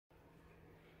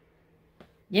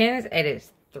Yes, it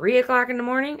is 3 o'clock in the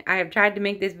morning. I have tried to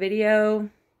make this video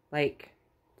like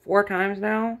 4 times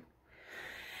now.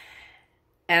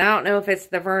 And I don't know if it's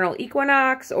the vernal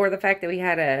equinox or the fact that we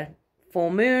had a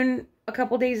full moon a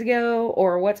couple days ago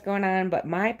or what's going on, but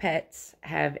my pets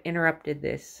have interrupted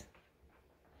this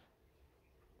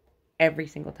every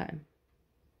single time.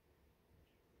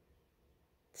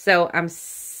 So I'm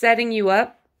setting you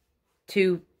up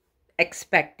to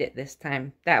expect it this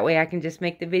time. That way I can just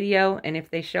make the video, and if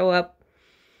they show up,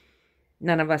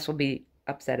 none of us will be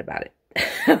upset about it.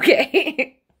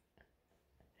 Okay.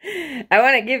 I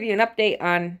want to give you an update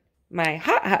on my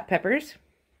hot peppers.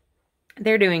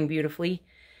 They're doing beautifully.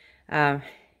 I've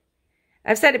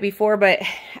said it before, but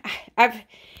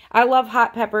I love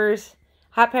hot peppers.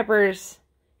 Hot peppers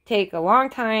take a long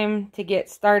time to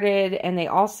get started, and they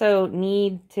also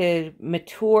need to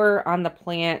mature on the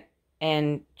plant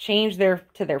and change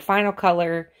to their final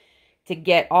color to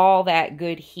get all that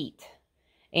good heat.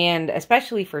 And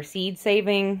especially for seed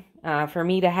saving, for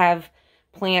me to have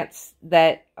plants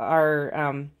that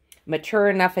are mature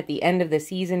enough at the end of the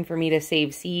season for me to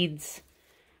save seeds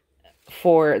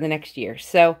for the next year.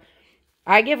 So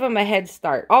I give them a head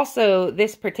start. Also,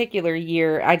 this particular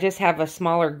year, I just have a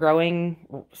smaller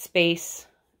growing space.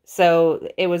 So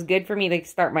it was good for me to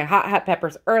start my hot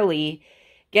peppers early,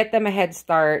 get them a head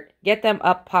start, get them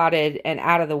up potted and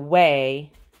out of the way,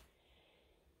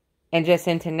 and just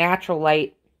into natural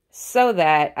light so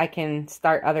that I can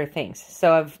start other things.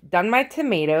 So I've done my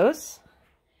tomatoes.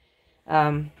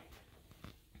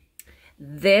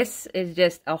 This is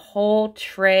just a whole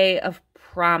tray of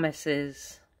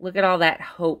promises. Look at all that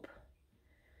hope.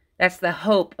 That's the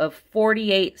hope of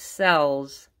 48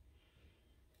 cells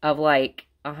of like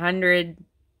 100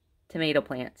 tomato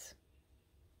plants.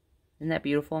 Isn't that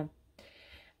beautiful?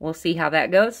 We'll see how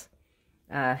that goes.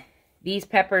 These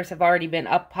peppers have already been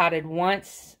up potted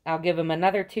once. I'll give them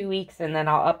another 2 weeks, and then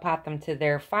I'll up pot them to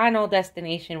their final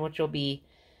destination, which will be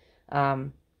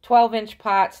 12-inch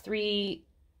pots,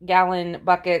 3-gallon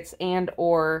buckets, and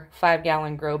or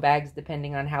 5-gallon grow bags,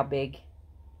 depending on how big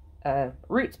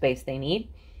root space they need.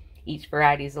 Each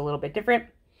variety is a little bit different.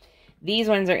 These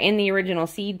ones are in the original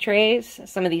seed trays.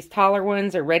 Some of these taller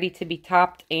ones are ready to be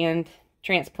topped and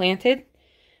transplanted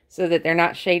so that they're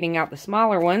not shading out the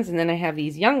smaller ones. And then I have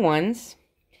these young ones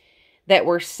that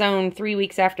were sown 3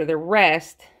 weeks after the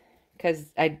rest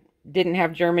because I didn't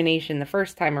have germination the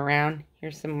first time around.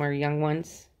 Here's some more young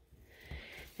ones.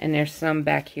 And there's some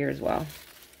back here as well.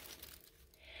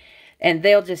 And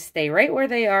they'll just stay right where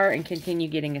they are and continue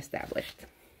getting established.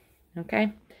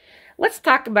 Okay? Let's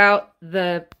talk about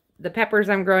the peppers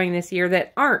I'm growing this year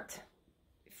that aren't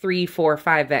 3, 4,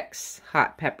 5X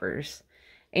hot peppers.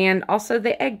 And also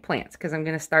the eggplants, because I'm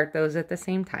going to start those at the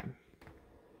same time.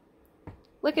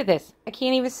 Look at this. I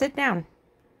can't even sit down.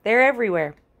 They're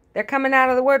everywhere. They're coming out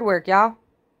of the woodwork, y'all.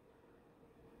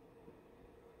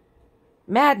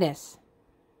 Madness.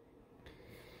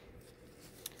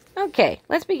 Okay,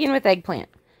 let's begin with eggplant.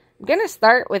 I'm going to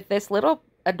start with this little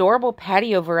adorable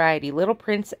patio variety, Little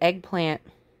Prince eggplant.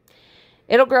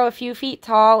 It'll grow a few feet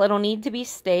tall. It'll need to be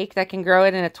staked. I can grow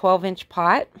it in a 12-inch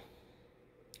pot.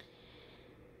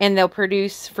 And they'll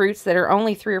produce fruits that are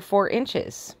only 3 or 4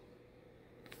 inches.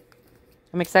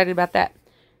 I'm excited about that.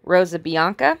 Rosa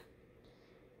Bianca.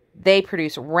 They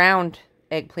produce round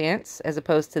eggplants as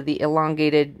opposed to the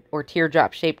elongated or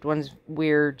teardrop-shaped ones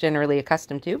we're generally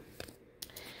accustomed to.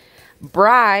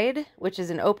 Bride, which is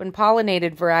an open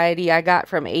pollinated variety I got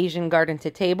from Asian Garden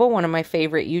to Table, one of my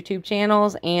favorite YouTube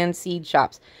channels and seed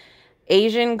shops.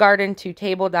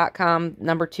 AsianGardenToTable.com,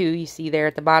 number 2, you see there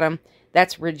at the bottom.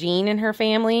 That's Regine and her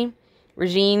family.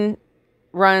 Regine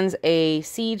runs a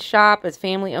seed shop, it's a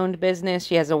family-owned business.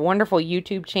 She has a wonderful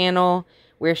YouTube channel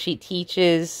where she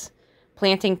teaches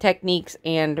planting techniques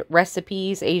and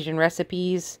recipes, Asian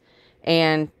recipes.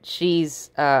 And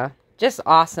she's just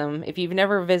awesome. If you've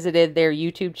never visited their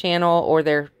YouTube channel or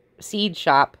their seed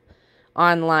shop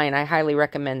online, I highly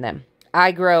recommend them.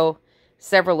 I grow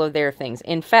several of their things.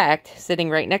 In fact, sitting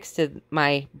right next to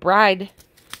my Bride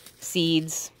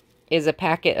seeds is a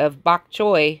packet of bok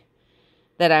choy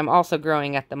that I'm also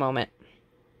growing at the moment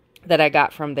that I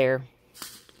got from their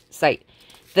site.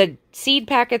 The seed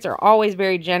packets are always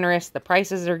very generous. The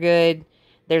prices are good.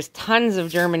 There's tons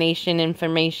of germination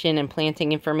information and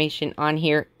planting information on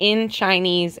here in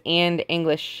Chinese and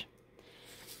English.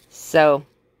 So,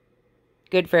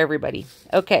 good for everybody.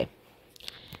 Okay.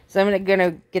 So, I'm going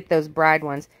to get those Bride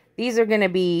ones. These are going to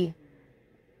be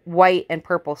white and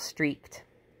purple streaked.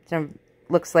 So,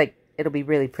 looks like it'll be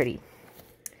really pretty.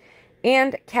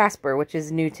 And Casper, which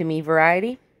is new to me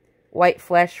variety. White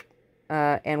flesh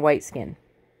and white skin.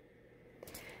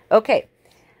 Okay,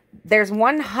 there's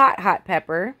one hot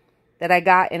pepper that I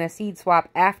got in a seed swap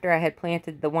after I had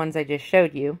planted the ones I just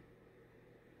showed you.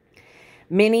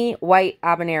 Mini white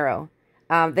habanero.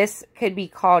 This could be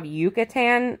called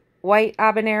Yucatan white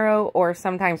habanero or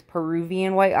sometimes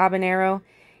Peruvian white habanero.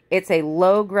 It's a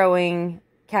low-growing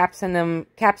capsicum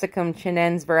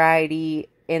chinense variety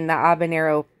in the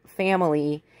habanero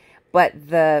family, but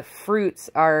the fruits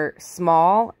are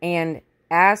small and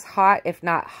as hot, if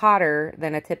not hotter,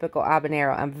 than a typical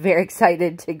habanero. I'm very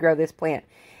excited to grow this plant.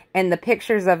 And the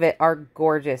pictures of it are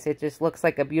gorgeous. It just looks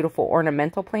like a beautiful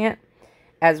ornamental plant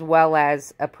as well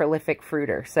as a prolific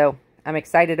fruiter. So I'm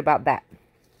excited about that.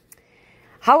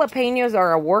 Jalapenos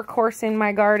are a workhorse in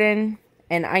my garden,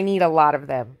 and I need a lot of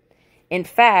them. In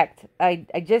fact, I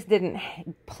just didn't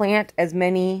plant as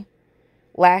many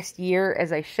last year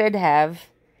as I should have,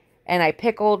 and I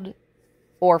pickled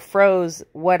or froze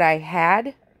what I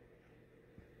had,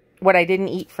 what I didn't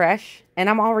eat fresh, and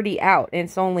I'm already out. And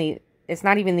it's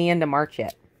not even the end of March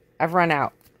yet. I've run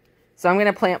out. So I'm going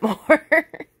to plant more.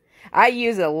 I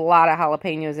use a lot of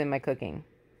jalapenos in my cooking.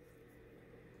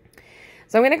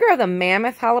 So I'm going to grow the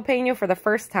mammoth jalapeno for the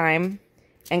first time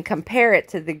and compare it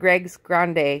to the Craig's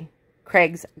Grande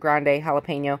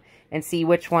jalapeno and see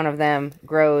which one of them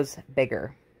grows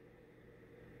bigger.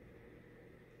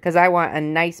 Because I want a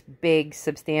nice, big,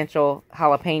 substantial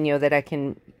jalapeno that I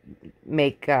can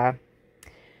make,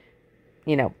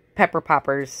 you know, pepper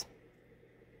poppers.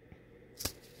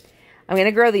 I'm going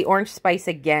to grow the orange spice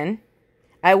again.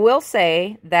 I will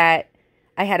say that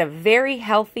I had a very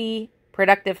healthy,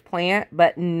 productive plant,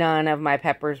 but none of my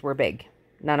peppers were big.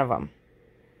 None of them.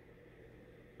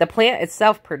 The plant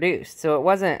itself produced, so it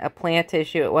wasn't a plant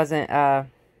issue. It wasn't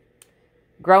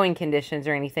growing conditions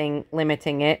or anything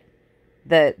limiting it.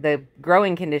 The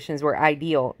growing conditions were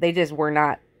ideal. They just were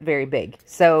not very big.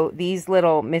 So these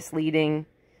little misleading,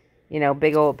 you know,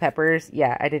 big old peppers,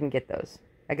 yeah, I didn't get those.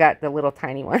 I got the little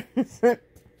tiny ones.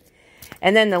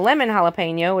 And then the lemon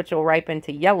jalapeno, which will ripen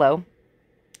to yellow,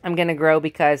 I'm going to grow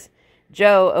because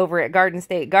Joe over at Garden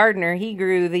State Gardener, he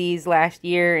grew these last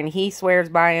year and he swears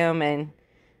by them, and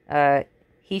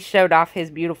he showed off his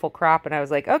beautiful crop, and I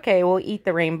was like, okay, we'll eat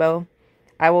the rainbow.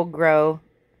 I will grow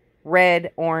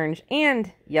red, orange,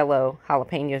 and yellow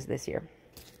jalapenos this year.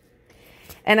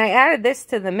 And I added this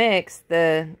to the mix,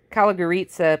 the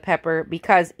Calaguritza pepper,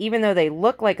 because even though they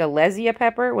look like a Lesia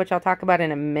pepper, which I'll talk about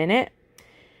in a minute,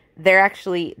 they're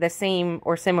actually the same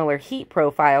or similar heat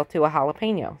profile to a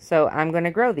jalapeno. So I'm going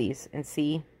to grow these and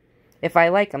see if I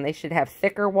like them. They should have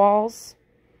thicker walls.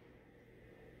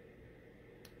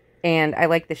 And I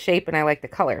like the shape and I like the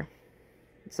color.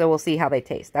 So we'll see how they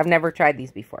taste. I've never tried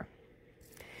these before.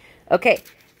 Okay,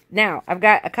 now I've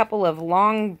got a couple of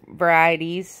long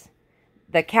varieties.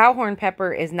 The cowhorn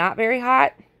pepper is not very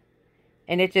hot,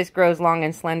 and it just grows long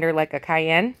and slender like a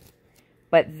cayenne.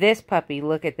 But this puppy,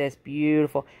 look at this,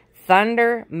 beautiful.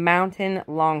 Thunder Mountain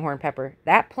Longhorn pepper.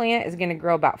 That plant is going to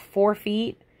grow about 4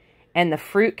 feet, and the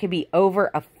fruit could be over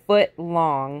a foot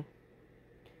long.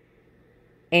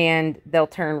 And they'll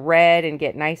turn red and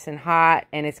get nice and hot,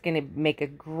 and it's going to make a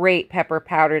great pepper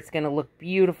powder. It's going to look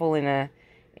beautiful in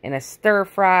a stir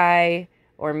fry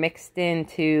or mixed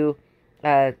into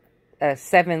a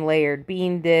 7-layered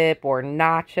bean dip or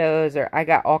nachos, or I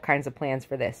got all kinds of plans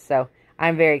for this. So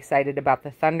I'm very excited about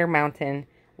the Thunder Mountain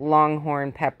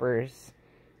Longhorn peppers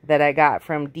that I got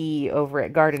from Dee over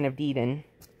at Garden of Deeden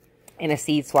in a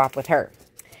seed swap with her.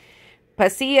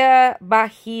 Pasilla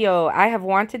Bajío. I have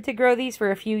wanted to grow these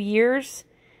for a few years.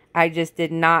 I just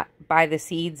did not buy the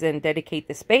seeds and dedicate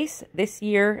the space. This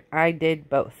year, I did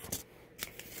both.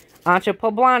 Ancho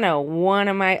Poblano, one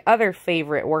of my other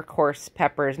favorite workhorse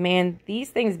peppers. Man, these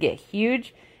things get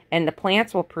huge, and the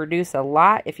plants will produce a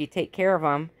lot if you take care of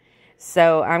them.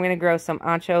 So I'm going to grow some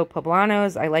Ancho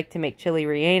Poblanos. I like to make chili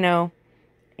relleno,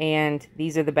 and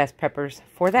these are the best peppers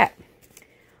for that.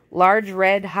 Large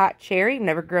red hot cherry.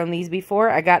 Never grown these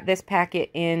before. I got this packet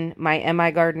in my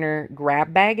M.I. Gardener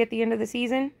grab bag at the end of the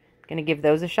season. Going to give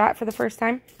those a shot for the first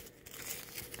time.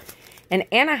 An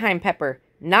Anaheim pepper.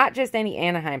 Not just any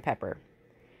Anaheim pepper.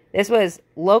 This was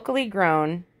locally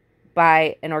grown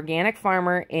by an organic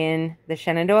farmer in the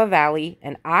Shenandoah Valley,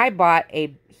 and I bought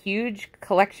a huge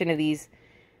collection of these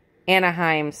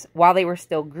Anaheims while they were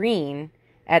still green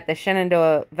at the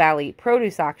Shenandoah Valley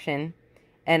produce auction,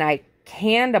 and I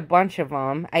canned a bunch of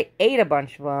them. I ate a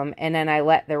bunch of them, and then I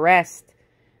let the rest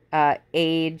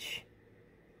age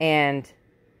and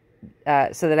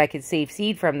so that I could save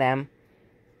seed from them.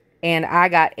 And I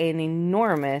got an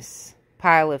enormous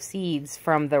pile of seeds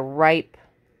from the ripe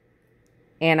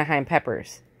Anaheim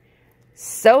peppers.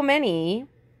 So many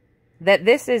that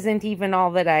this isn't even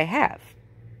all that I have.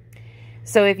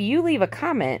 So if you leave a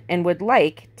comment and would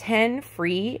like 10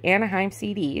 free Anaheim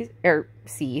seeds,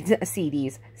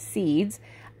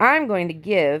 I'm going to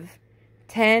give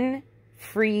 10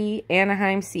 free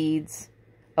Anaheim seeds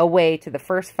away to the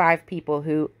first 5 people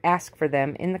who ask for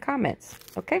them in the comments.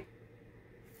 Okay?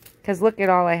 Because look at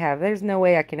all I have. There's no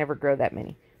way I can ever grow that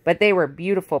many. But they were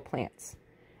beautiful plants.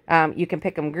 You can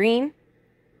pick them green,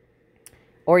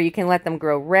 or you can let them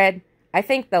grow red. I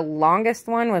think the longest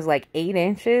one was like 8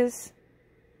 inches,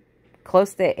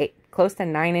 close to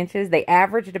 9 inches. They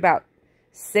averaged about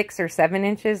 6 or 7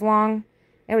 inches long.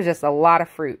 It was just a lot of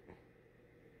fruit.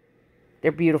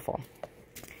 They're beautiful.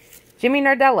 Jimmy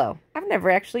Nardello. I've never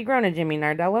actually grown a Jimmy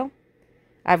Nardello.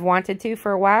 I've wanted to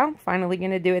for a while. Finally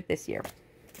going to do it this year.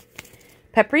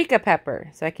 Paprika pepper,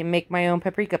 so I can make my own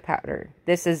paprika powder.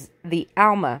 This is the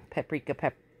Alma paprika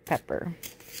pepper.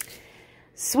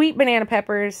 Sweet banana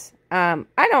peppers. I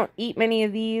don't eat many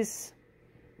of these.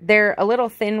 They're a little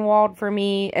thin-walled for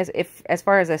me as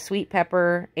far as a sweet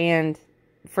pepper, and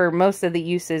for most of the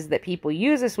uses that people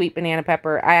use a sweet banana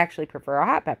pepper, I actually prefer a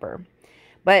hot pepper.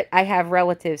 But I have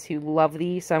relatives who love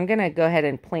these, so I'm going to go ahead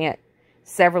and plant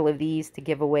several of these to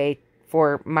give away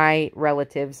for my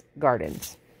relatives'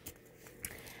 gardens.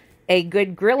 A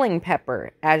good grilling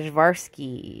pepper,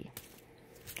 Ajvarsky.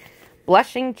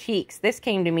 Blushing cheeks. This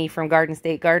came to me from Garden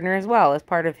State Gardener as well as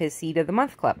part of his Seed of the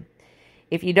Month Club.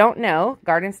 If you don't know,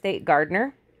 Garden State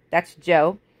Gardener, that's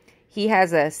Joe. He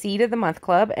has a Seed of the Month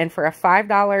Club, and for a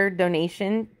 $5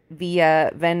 donation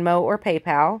via Venmo or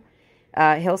PayPal,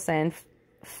 he'll send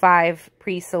 5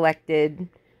 pre-selected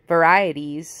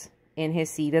varieties in his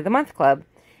Seed of the Month Club.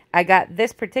 I got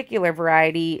this particular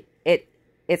variety.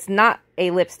 It's not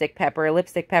a lipstick pepper. A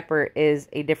lipstick pepper is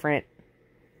a different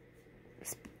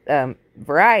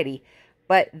variety,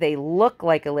 but they look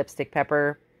like a lipstick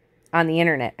pepper on the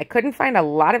internet. I couldn't find a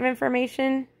lot of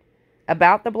information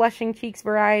about the Blushing Cheeks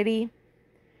variety,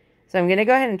 so I'm going to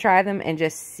go ahead and try them and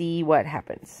just see what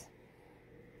happens.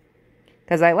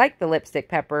 Because I like the lipstick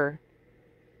pepper.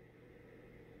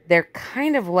 They're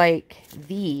kind of like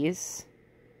these,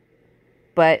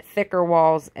 but thicker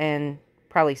walls and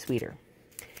probably sweeter.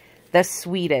 The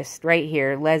sweetest right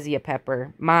here, Lesia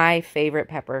pepper, my favorite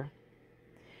pepper.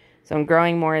 So I'm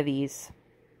growing more of these.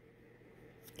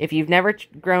 If you've never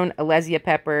grown a Lesia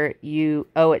pepper, you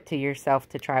owe it to yourself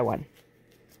to try one.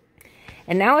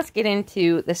 And now let's get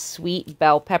into the sweet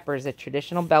bell peppers, the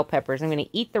traditional bell peppers. I'm going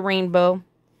to eat the rainbow.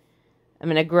 I'm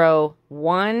going to grow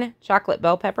 1 chocolate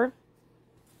bell pepper.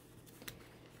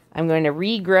 I'm going to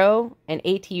regrow an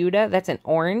Atiuda. That's an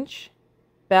orange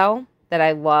bell that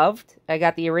I loved. I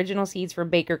got the original seeds from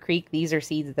Baker Creek. These are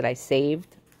seeds that I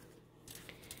saved.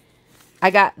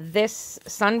 I got this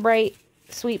Sunbright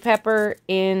sweet pepper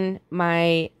in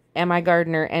my Am I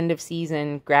Gardener end of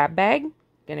season grab bag.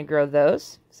 Gonna grow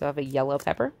those. So I have a yellow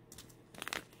pepper.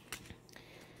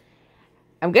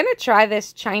 I'm gonna try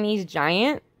this Chinese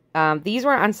Giant. These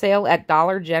were on sale at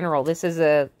Dollar General. This is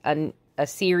a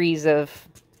series of,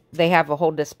 they have a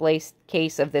whole display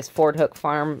case of this Ford Hook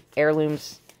Farm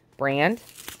Heirlooms brand.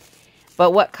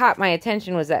 But what caught my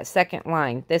attention was that second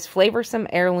line. This flavorsome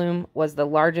heirloom was the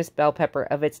largest bell pepper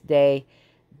of its day.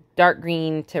 Dark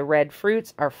green to red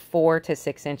fruits are 4 to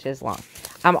 6 inches long.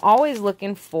 I'm always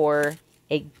looking for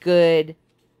a good,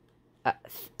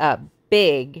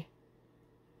 big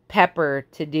pepper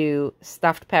to do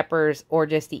stuffed peppers or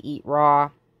just to eat raw.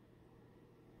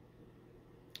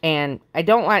 And I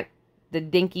don't want the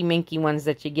dinky minky ones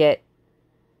that you get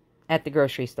at the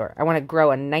grocery store. I want to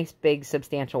grow a nice big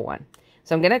substantial one.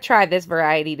 So I'm going to try this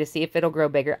variety to see if it'll grow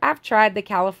bigger. I've tried the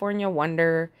California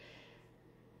Wonder.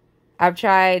 I've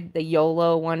tried the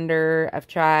YOLO Wonder. I've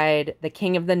tried the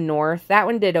King of the North. That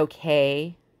one did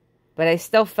okay. But I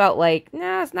still felt like,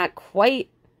 no, it's not quite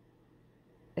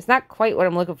what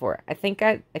I'm looking for. I think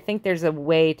there's a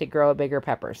way to grow a bigger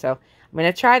pepper. So I'm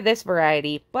going to try this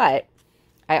variety, but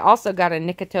I also got a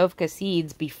Nikitovka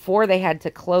seeds before they had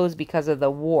to close because of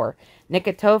the war.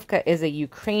 Nikitovka is a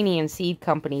Ukrainian seed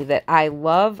company that I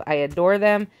love. I adore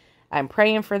them. I'm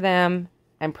praying for them.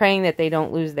 I'm praying that they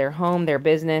don't lose their home, their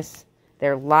business,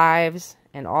 their lives,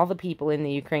 and all the people in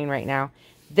the Ukraine right now.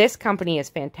 This company is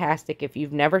fantastic. If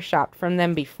you've never shopped from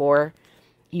them before,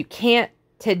 you can't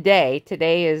today.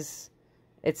 It's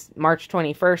March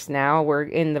 21st now. We're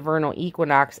in the vernal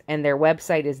equinox, and their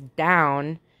website is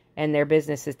down. And their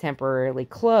business is temporarily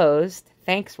closed.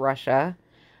 Thanks, Russia.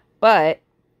 But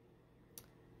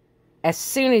as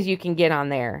soon as you can get on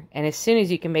there, and as soon as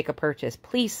you can make a purchase,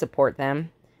 please support them.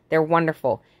 They're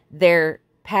wonderful. Their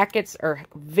packets are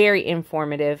very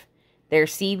informative. Their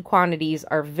seed quantities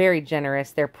are very generous.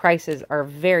 Their prices are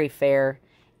very fair.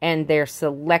 And their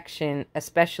selection,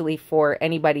 especially for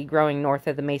anybody growing north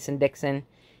of the Mason-Dixon,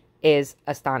 is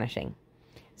astonishing.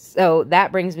 So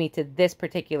that brings me to this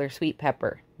particular sweet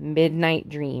pepper, Midnight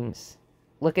Dreams.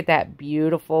 Look at that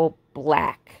beautiful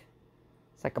black.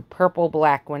 It's like a purple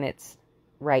black when it's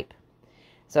ripe.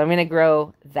 So I'm going to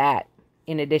grow that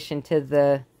in addition to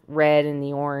the red and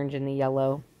the orange and the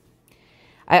yellow.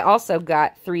 I also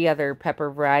got 3 other pepper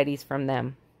varieties from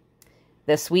them.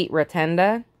 The Sweet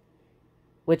Rotunda,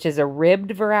 which is a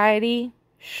ribbed variety,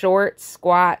 short,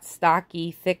 squat,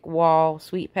 stocky, thick wall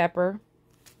sweet pepper.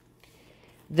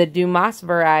 The Dumas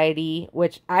variety,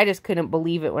 which I just couldn't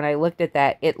believe it when I looked at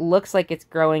that. It looks like it's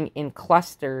growing in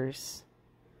clusters.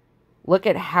 Look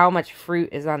at how much fruit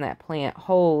is on that plant.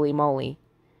 Holy moly.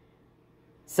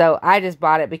 So I just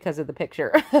bought it because of the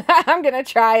picture. I'm going to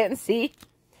try it and see.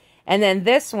 And then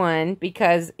this one,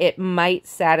 because it might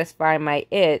satisfy my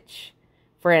itch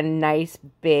for a nice,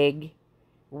 big,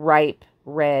 ripe,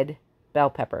 red bell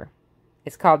pepper.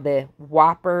 It's called the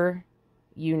Whopper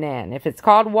Yunnan. If it's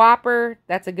called Whopper,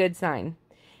 that's a good sign.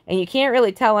 And you can't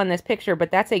really tell on this picture,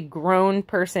 but that's a grown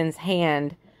person's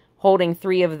hand holding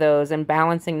 3 of those and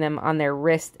balancing them on their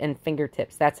wrist and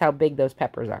fingertips. That's how big those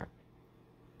peppers are.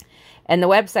 And the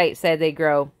website said they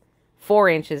grow 4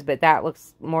 inches, but that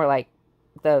looks more like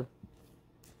the,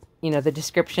 the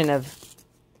description of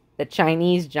the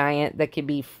Chinese giant that could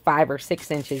be 5 or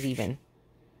 6 inches even.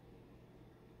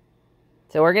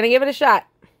 So we're going to give it a shot.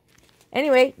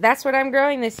 Anyway, that's what I'm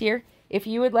growing this year. If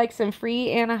you would like some free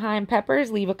Anaheim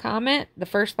peppers, leave a comment. The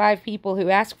first 5 people who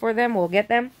ask for them will get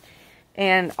them.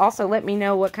 And also let me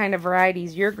know what kind of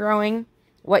varieties you're growing,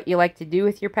 what you like to do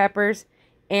with your peppers.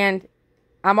 And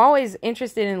I'm always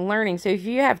interested in learning. So if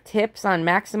you have tips on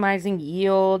maximizing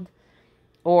yield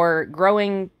or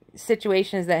growing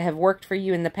situations that have worked for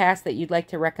you in the past that you'd like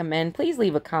to recommend, please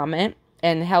leave a comment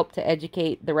and help to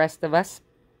educate the rest of us.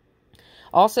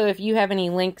 Also, if you have any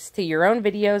links to your own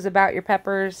videos about your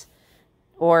peppers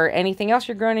or anything else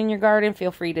you're growing in your garden,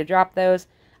 feel free to drop those.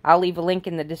 I'll leave a link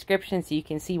in the description so you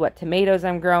can see what tomatoes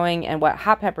I'm growing and what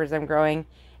hot peppers I'm growing.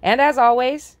 And as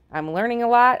always, I'm learning a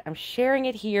lot. I'm sharing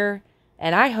it here.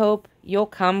 And I hope you'll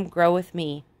come grow with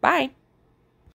me. Bye.